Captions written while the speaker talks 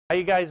How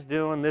you guys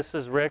doing? This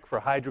is Rick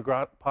for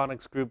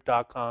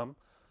hydroponicsgroup.com.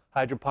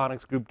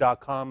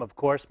 Hydroponicsgroup.com, of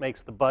course,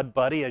 makes the Bud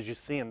Buddy, as you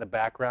see in the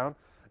background,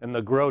 and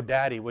the Grow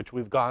Daddy, which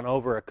we've gone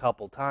over a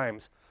couple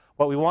times.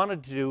 What we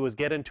wanted to do was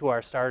get into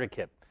our starter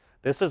kit.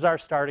 This is our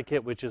starter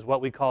kit, which is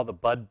what we call the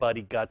Bud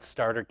Buddy Guts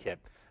Starter Kit.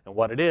 And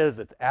what it is,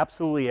 it's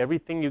absolutely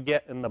everything you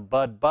get in the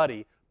Bud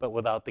Buddy, but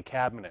without the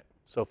cabinet.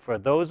 So for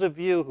those of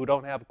you who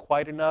don't have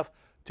quite enough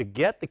to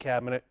get the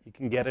cabinet, you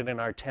can get it in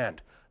our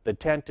tent. The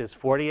tent is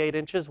 48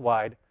 inches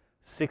wide,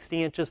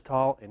 60 inches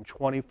tall, and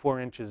 24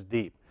 inches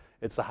deep.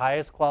 It's the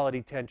highest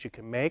quality tent you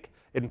can make.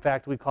 In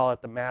fact, we call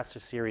it the Master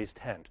Series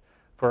tent.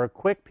 For a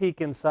quick peek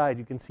inside,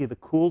 you can see the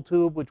cool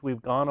tube, which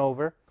we've gone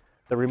over,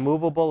 the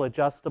removable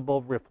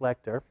adjustable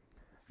reflector.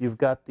 You've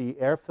got the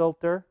air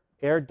filter,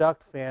 air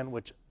duct fan,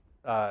 which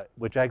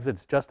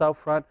exits just out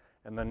front,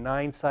 and the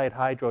 9-side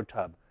hydro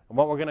tub. And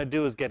what we're going to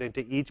do is get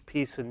into each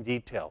piece in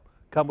detail.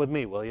 Come with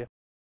me, will you?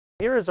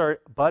 Here is our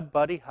Bud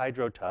Buddy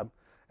hydro tub.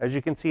 As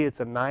you can see,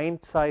 it's a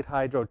 9-side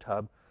hydro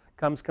tub.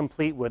 Comes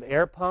complete with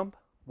air pump,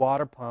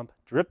 water pump,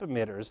 drip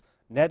emitters,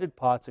 netted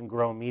pots, and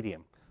grow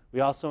medium.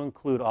 We also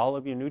include all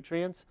of your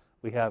nutrients.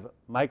 We have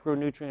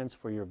micronutrients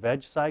for your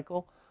veg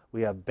cycle.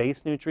 We have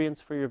base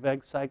nutrients for your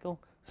veg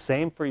cycle.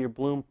 Same for your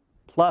bloom,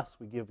 plus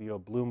we give you a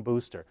bloom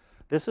booster.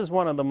 This is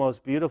one of the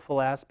most beautiful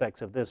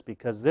aspects of this,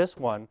 because this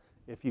one,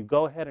 if you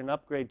go ahead and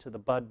upgrade to the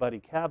Bud Buddy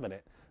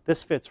cabinet,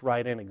 this fits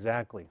right in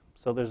exactly.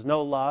 So there's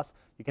no loss.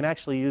 You can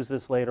actually use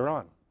this later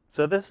on.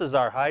 So this is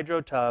our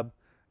hydro tub,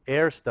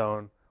 air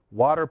stone,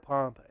 water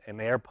pump, and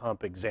air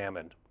pump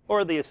examined,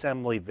 or the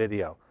assembly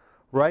video.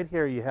 Right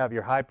here you have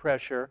your high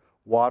pressure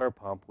water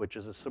pump, which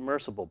is a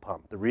submersible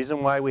pump. The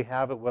reason why we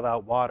have it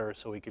without water is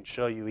so we can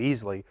show you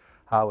easily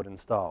how it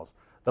installs.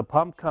 The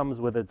pump comes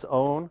with its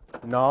own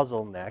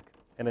nozzle neck,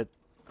 and it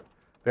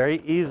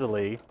very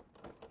easily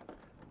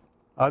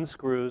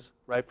unscrews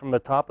right from the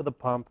top of the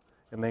pump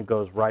and then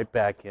goes right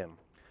back in.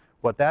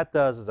 What that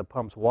does is it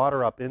pumps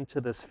water up into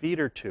this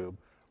feeder tube,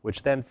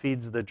 which then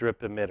feeds the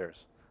drip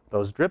emitters.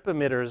 Those drip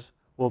emitters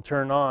will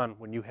turn on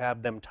when you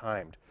have them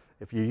timed.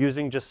 If you're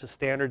using just a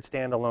standard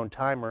standalone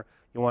timer,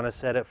 you want to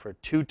set it for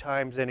 2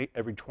 times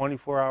every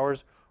 24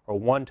 hours or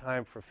 1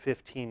 time for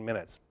 15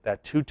 minutes.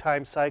 That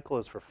 2-time cycle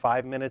is for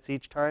 5 minutes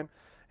each time.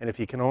 And if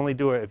you can only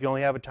do it, if you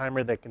only have a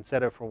timer that can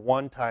set it for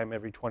 1 time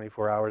every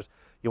 24 hours,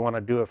 you want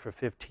to do it for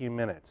 15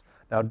 minutes.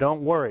 Now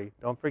don't worry,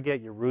 don't forget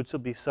your roots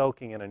will be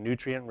soaking in a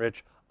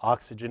nutrient-rich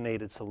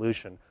oxygenated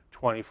solution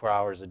 24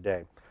 hours a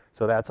day.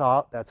 So that's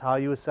how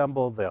you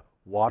assemble the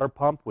water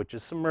pump, which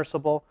is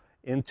submersible,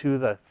 into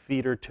the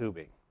feeder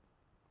tubing.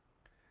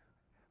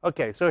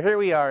 Okay, so here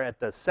we are at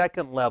the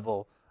second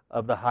level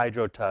of the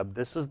hydro tub.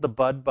 This is the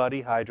Bud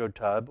Buddy hydro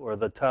tub, or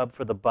the tub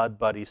for the Bud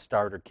Buddy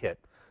starter kit.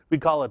 We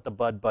call it the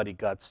Bud Buddy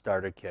Guts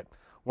starter kit.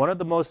 One of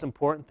the most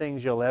important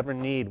things you'll ever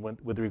need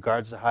with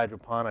regards to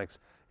hydroponics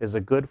is a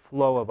good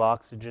flow of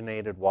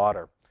oxygenated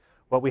water.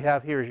 What we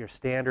have here is your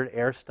standard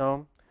air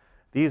stone.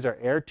 These are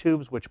air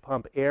tubes which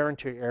pump air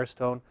into your air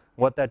stone.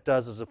 What that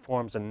does is it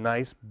forms a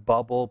nice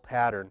bubble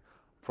pattern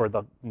for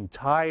the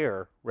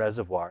entire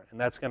reservoir, and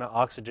that's going to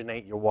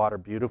oxygenate your water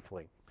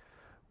beautifully.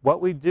 What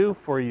we do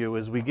for you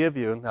is we give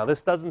you, now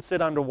this doesn't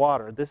sit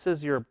underwater, this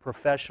is your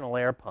professional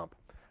air pump.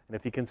 And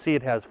if you can see,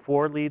 it has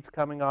 4 leads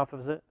coming off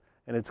of it,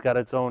 and it's got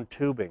its own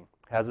tubing.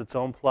 It has its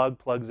own plug,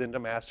 plugs into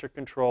master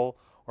control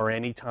or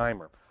any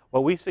timer.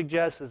 What we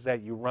suggest is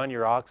that you run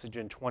your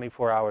oxygen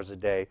 24 hours a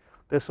day.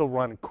 This will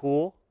run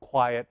cool,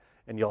 quiet,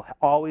 and you'll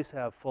always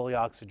have fully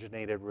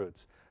oxygenated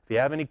roots. If you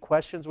have any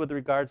questions with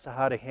regards to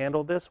how to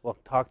handle this, we'll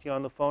talk to you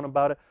on the phone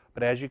about it.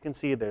 But as you can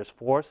see, there's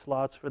 4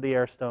 slots for the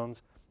air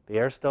stones. The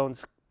air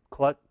stones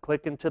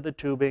click into the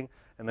tubing,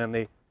 and then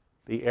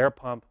the air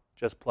pump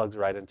just plugs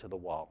right into the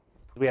wall.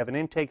 We have an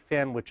intake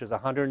fan which is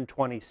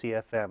 120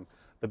 CFM.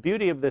 The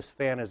beauty of this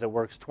fan is it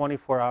works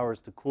 24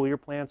 hours to cool your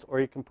plants, or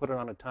you can put it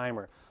on a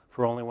timer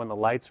for only when the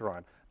lights are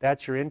on.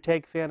 That's your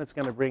intake fan. It's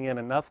going to bring in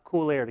enough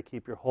cool air to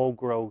keep your whole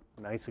grow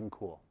nice and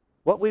cool.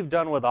 What we've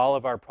done with all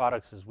of our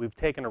products is we've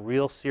taken a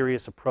real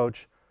serious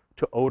approach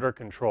to odor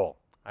control.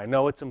 I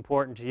know it's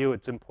important to you.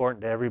 It's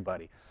important to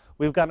everybody.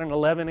 We've got an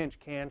 11-inch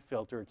can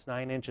filter. It's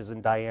 9 inches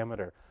in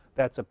diameter.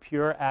 That's a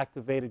pure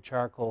activated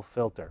charcoal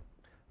filter.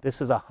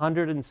 This is a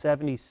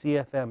 170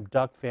 CFM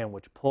duct fan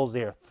which pulls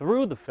air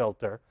through the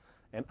filter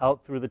and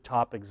out through the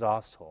top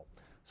exhaust hole.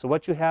 So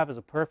what you have is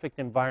a perfect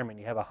environment.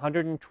 You have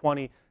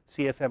 120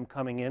 CFM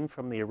coming in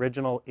from the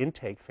original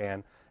intake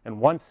fan and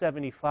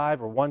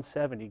 175 or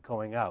 170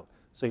 going out.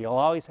 So you'll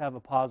always have a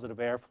positive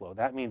airflow.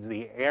 That means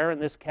the air in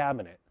this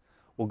cabinet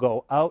will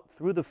go out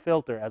through the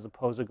filter as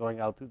opposed to going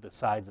out through the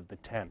sides of the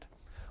tent.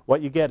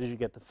 What you get is you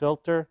get the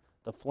filter,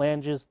 the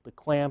flanges, the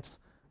clamps,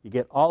 you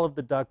get all of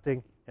the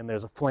ducting, and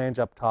there's a flange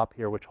up top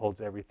here which holds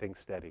everything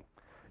steady.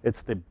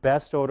 It's the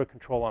best odor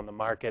control on the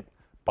market,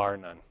 bar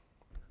none.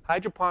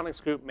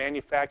 Hydroponics Group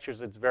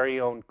manufactures its very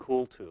own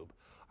cool tube.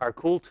 Our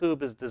cool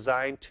tube is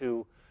designed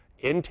to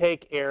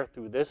intake air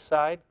through this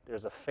side.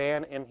 There's a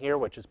fan in here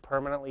which is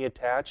permanently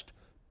attached,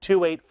 2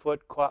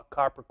 8-foot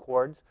copper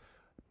cords,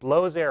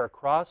 blows air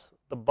across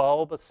the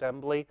bulb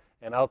assembly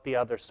and out the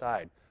other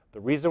side. The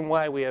reason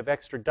why we have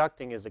extra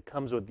ducting is it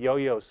comes with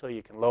yo-yos so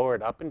you can lower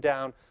it up and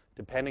down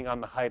depending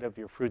on the height of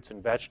your fruits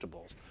and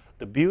vegetables.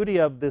 The beauty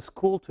of this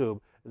cool tube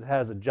is it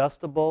has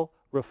adjustable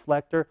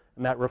reflector,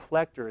 and that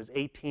reflector is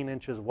 18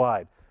 inches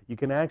wide. You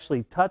can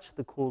actually touch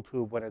the cool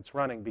tube when it's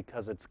running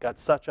because it's got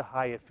such a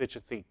high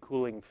efficiency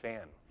cooling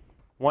fan.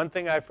 One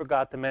thing I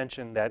forgot to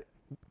mention, that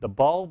the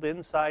bulb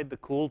inside the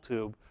cool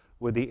tube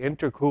with the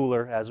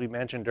intercooler, as we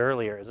mentioned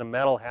earlier, is a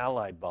metal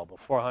halide bulb, a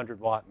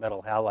 400-watt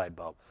metal halide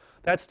bulb.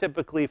 That's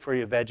typically for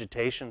your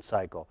vegetation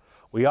cycle.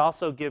 We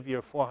also give you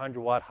a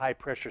 400-watt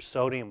high-pressure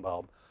sodium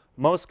bulb.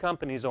 Most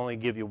companies only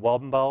give you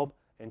one bulb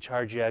and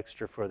charge you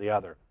extra for the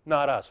other.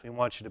 Not us. We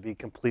want you to be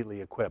completely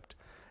equipped.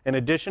 In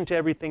addition to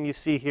everything you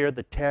see here,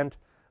 the tent,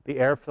 the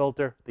air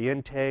filter, the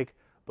intake,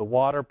 the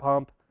water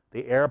pump,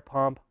 the air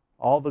pump,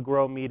 all the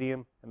grow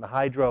medium, and the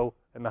hydro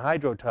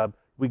tub,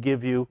 we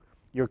give you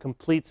your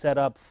complete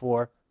setup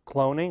for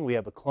cloning. We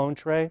have a clone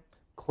tray,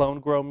 clone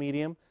grow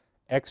medium,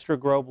 extra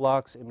grow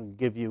blocks, and we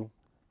give you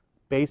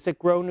basic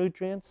grow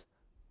nutrients,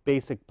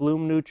 basic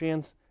bloom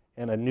nutrients,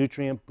 and a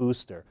nutrient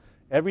booster.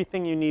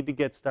 Everything you need to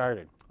get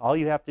started. All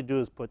you have to do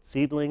is put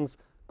seedlings,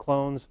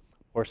 clones,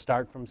 or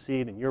start from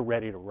seed, and you're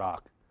ready to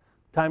rock.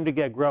 Time to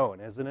get growing,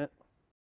 isn't it?